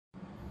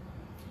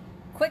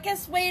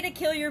Quickest way to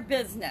kill your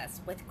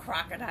business with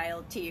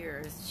crocodile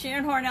tears.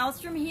 Sharon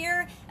Horne-Ellstrom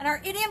here, and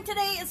our idiom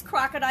today is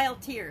crocodile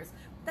tears.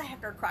 What the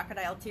heck are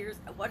crocodile tears?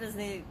 What does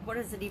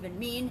it even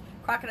mean,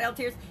 crocodile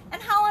tears?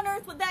 And how on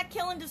earth would that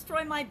kill and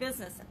destroy my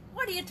business?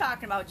 What are you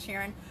talking about,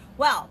 Sharon?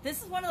 Well,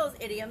 this is one of those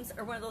idioms,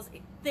 or one of those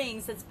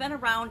things that's been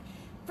around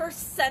for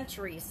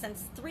centuries.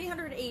 Since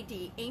 300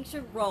 AD,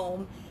 ancient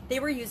Rome, they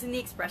were using the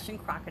expression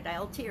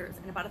crocodile tears.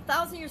 And about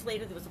 1,000 years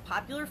later, there was a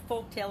popular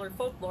folk tale or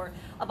folklore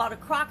about a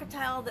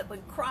crocodile that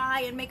would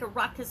cry and make a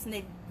ruckus, and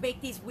they'd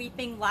make these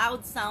weeping,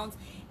 loud sounds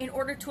in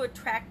order to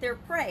attract their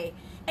prey.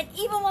 And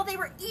even while they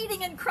were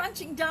eating and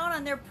crunching down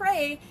on their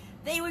prey,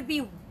 they would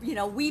be,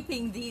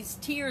 weeping these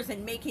tears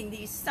and making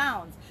these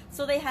sounds.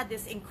 So they had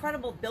this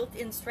incredible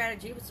built-in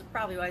strategy, which is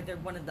probably why they're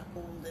one of the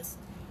oldest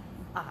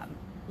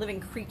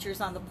living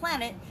creatures on the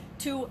planet,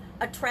 to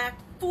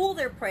attract, fool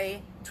their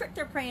prey, trick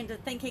their prey into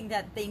thinking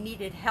that they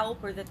needed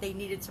help or that they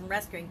needed some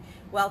rescuing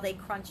while they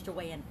crunched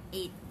away and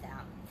ate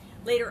them.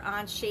 Later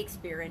on,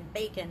 Shakespeare and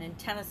Bacon and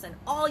Tennyson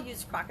all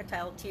used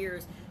crocodile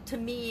tears to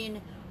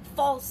mean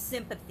false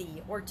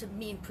sympathy or to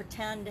mean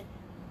pretend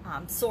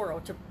sorrow,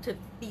 to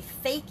be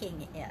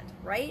faking it,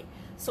 right?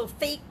 So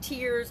fake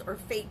tears or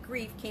fake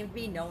grief came to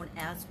be known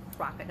as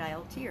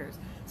crocodile tears.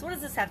 So what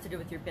does this have to do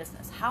with your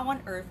business? How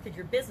on earth could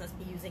your business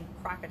be using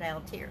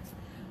crocodile tears?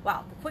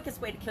 Well, the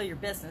quickest way to kill your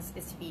business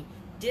is to be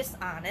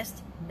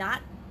dishonest,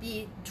 not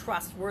be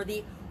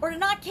trustworthy, or to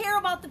not care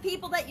about the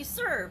people that you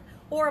serve,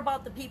 or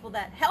about the people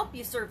that help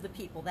you serve the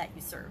people that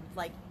you serve,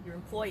 like your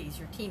employees,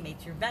 your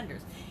teammates, your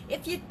vendors.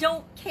 If you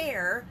don't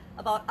care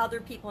about other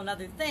people and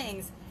other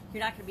things,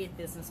 you're not going to be in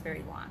business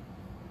very long.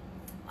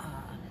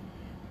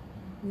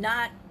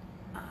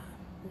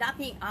 Not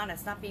being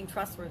honest, not being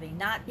trustworthy,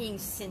 not being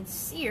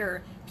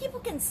sincere, people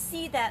can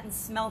see that and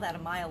smell that a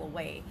mile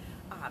away.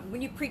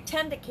 When you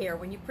pretend to care,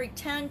 when you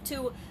pretend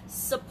to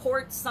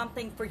support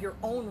something for your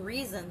own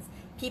reasons,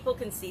 people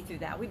can see through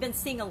that. We've been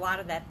seeing a lot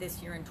of that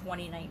this year in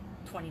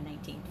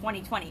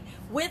 2020,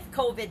 with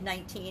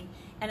COVID-19,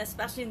 and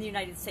especially in the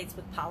United States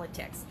with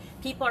politics.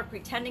 People are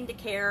pretending to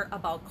care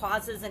about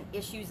causes and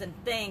issues and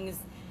things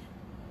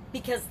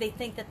because they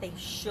think that they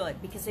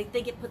should, because they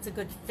think it puts a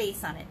good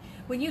face on it.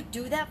 When you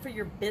do that for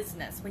your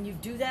business, when you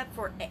do that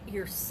for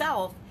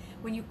yourself,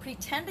 when you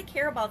pretend to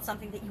care about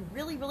something that you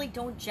really, really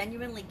don't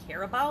genuinely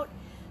care about,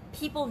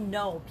 people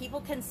know,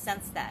 people can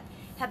sense that.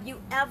 Have you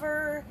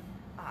ever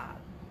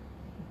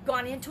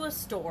gone into a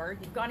store,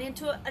 you've gone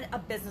into a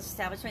business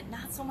establishment,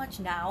 not so much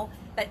now,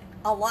 but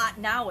a lot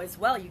now as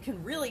well. You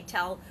can really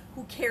tell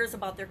who cares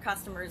about their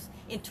customers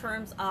in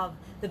terms of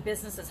the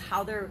businesses,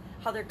 how they're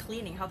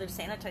cleaning, how they're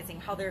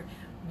sanitizing, how they're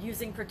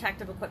using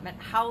protective equipment,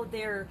 how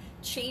they're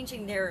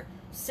changing their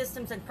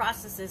systems and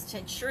processes to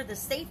ensure the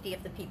safety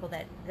of the people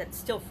that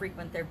still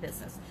frequent their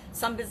business.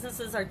 Some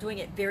businesses are doing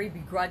it very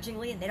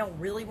begrudgingly and they don't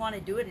really want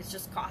to do it. It's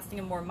just costing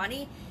them more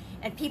money,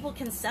 and people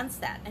can sense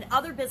that. And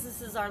other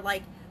businesses are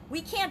like, we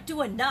can't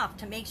do enough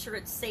to make sure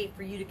it's safe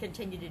for you to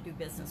continue to do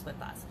business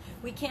with us.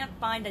 We can't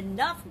find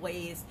enough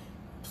ways.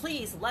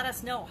 Please let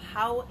us know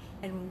how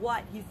and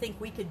what you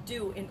think we could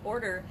do in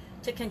order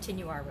to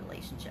continue our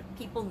relationship.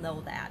 People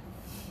know that.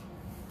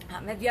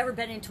 Have you ever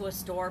been into a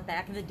store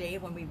back in the day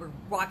when we were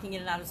walking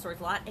in and out of stores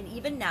a lot, and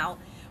even now,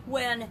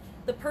 when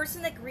the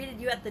person that greeted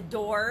you at the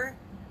door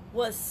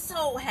was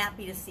so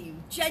happy to see you,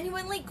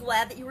 genuinely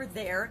glad that you were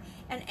there,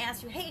 and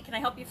asked you, hey, can I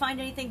help you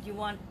find anything? Do you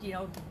want,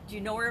 do you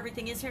know where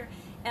everything is here?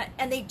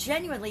 And they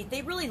genuinely,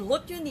 they really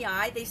looked you in the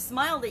eye, they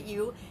smiled at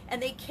you,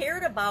 and they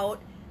cared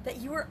about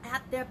that you were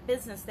at their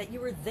business, that you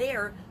were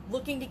there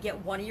looking to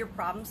get one of your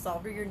problems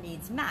solved or your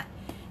needs met.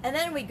 And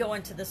then we go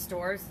into the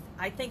stores.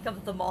 I think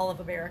of the Mall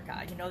of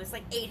America. There's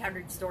like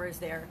 800 stores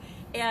there.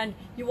 And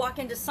you walk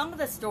into some of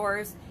the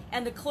stores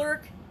and the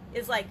clerk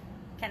is like,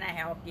 can I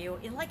help you?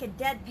 In like a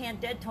deadpan,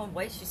 dead tone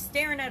voice. She's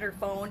staring at her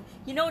phone.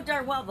 You know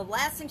darn well the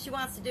last thing she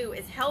wants to do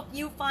is help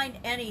you find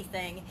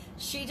anything.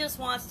 She just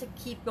wants to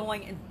keep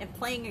going and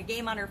playing a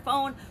game on her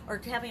phone,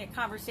 or having a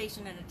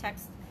conversation in a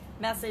text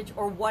message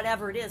or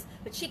whatever it is.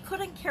 But she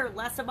couldn't care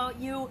less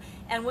about you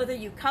and whether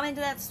you come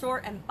into that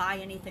store and buy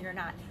anything or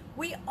not.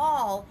 We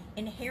all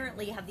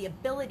inherently have the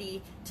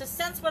ability to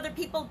sense whether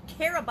people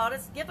care about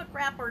us, give a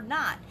crap or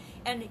not.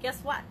 And guess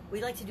what?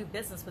 We like to do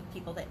business with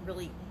people that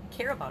really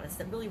care about us,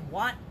 that really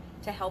want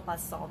to help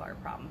us solve our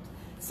problems.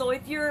 So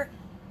if you're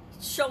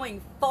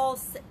showing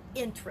false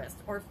interest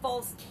or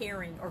false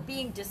caring or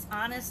being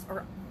dishonest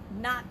or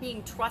not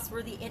being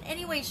trustworthy in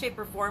any way, shape,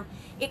 or form,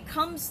 it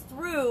comes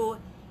through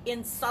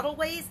in subtle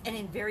ways and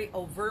in very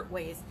overt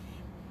ways.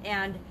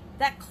 And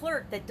that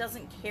clerk that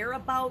doesn't care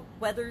about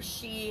whether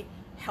she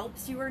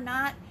helps you or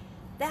not,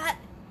 that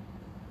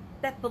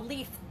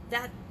belief,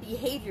 that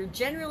behavior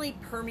generally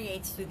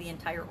permeates through the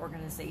entire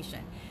organization,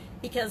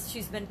 because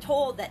she's been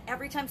told that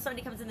every time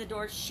somebody comes in the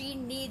door,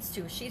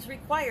 she's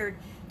required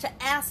to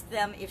ask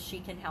them if she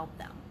can help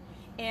them.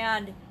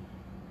 And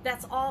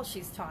that's all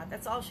she's taught.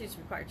 That's all she's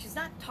required. She's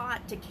not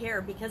taught to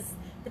care, because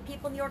the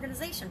people in the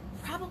organization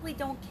probably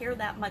don't care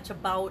that much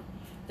about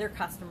their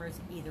customers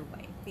either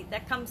way.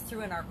 That comes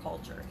through in our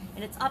culture.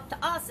 And it's up to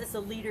us as the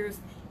leaders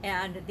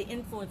and the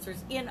influencers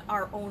in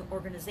our own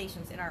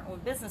organizations, in our own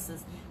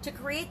businesses, to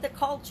create the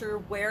culture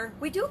where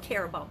we do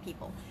care about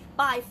people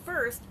by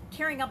first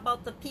caring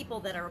about the people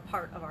that are a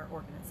part of our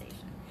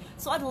organization.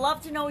 So I'd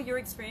love to know your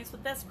experience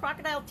with this.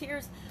 Crocodile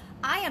tears,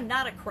 I am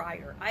not a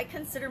crier. I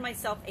consider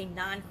myself a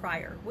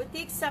non-crier, with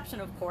the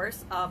exception, of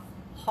course, of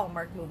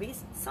Hallmark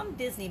movies, some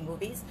Disney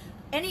movies,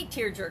 any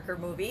tearjerker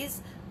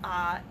movies,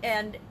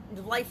 and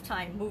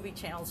Lifetime movie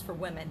channels for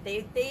women.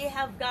 They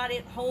have got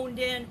it honed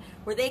in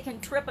where they can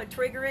trip a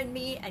trigger in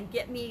me and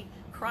get me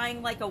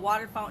crying like a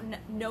water fountain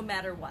no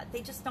matter what.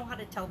 They just know how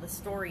to tell the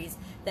stories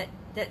that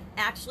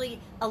actually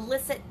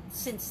elicit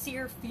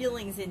sincere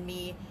feelings in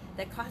me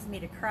that cause me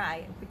to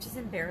cry, which is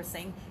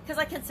embarrassing because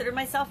I consider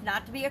myself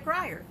not to be a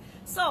crier.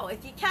 So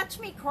if you catch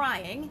me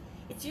crying,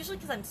 it's usually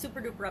because I'm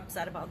super duper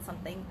upset about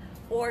something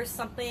or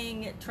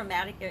something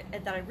traumatic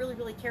that I really,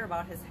 really care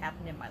about has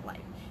happened in my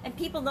life. And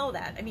people know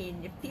that. I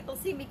mean, if people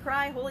see me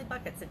cry, holy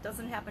buckets, it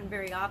doesn't happen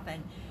very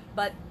often,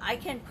 but I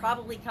can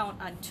probably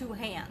count on two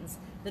hands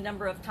the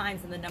number of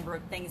times and the number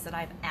of things that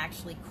I've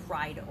actually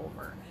cried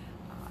over.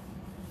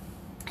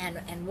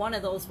 And one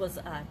of those was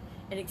an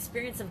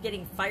experience of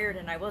getting fired,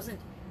 and I wasn't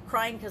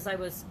crying because I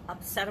was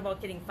upset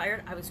about getting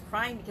fired. I was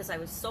crying because I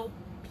was so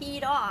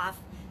peed off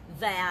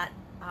that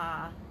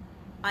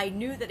I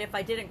knew that if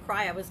I didn't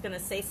cry, I was going to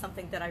say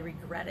something that I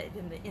regretted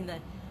in the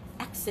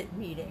exit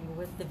meeting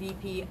with the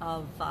VP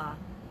of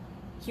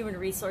Human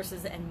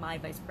Resources and my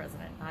vice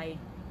president. I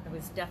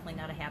was definitely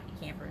not a happy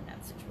camper in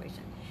that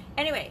situation.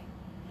 Anyway,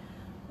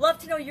 love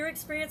to know your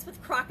experience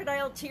with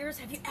crocodile tears.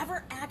 Have you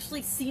ever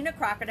actually seen a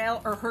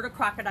crocodile or heard a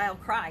crocodile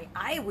cry?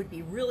 I would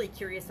be really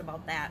curious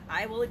about that.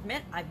 I will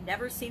admit I've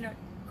never seen a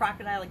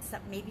crocodile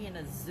except maybe in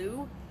a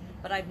zoo,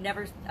 but I've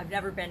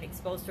never been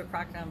exposed to a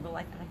crocodile in my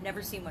life, and I've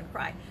never seen one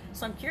cry.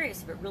 So I'm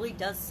curious if it really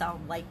does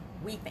sound like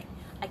weeping.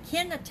 I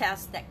can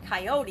attest that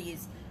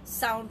coyotes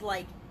sound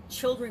like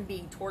children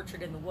being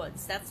tortured in the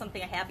woods. That's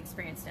something I have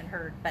experienced and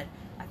heard, but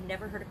I've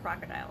never heard a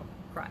crocodile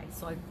cry.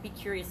 So I'd be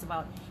curious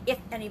about if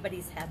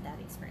anybody's had that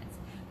experience.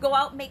 Go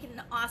out and make it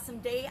an awesome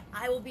day.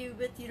 I will be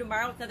with you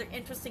tomorrow with another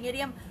interesting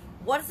idiom.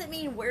 What does it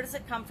mean? Where does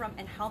it come from?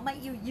 And how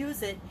might you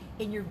use it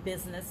in your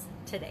business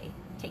today?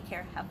 Take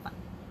care. Have fun.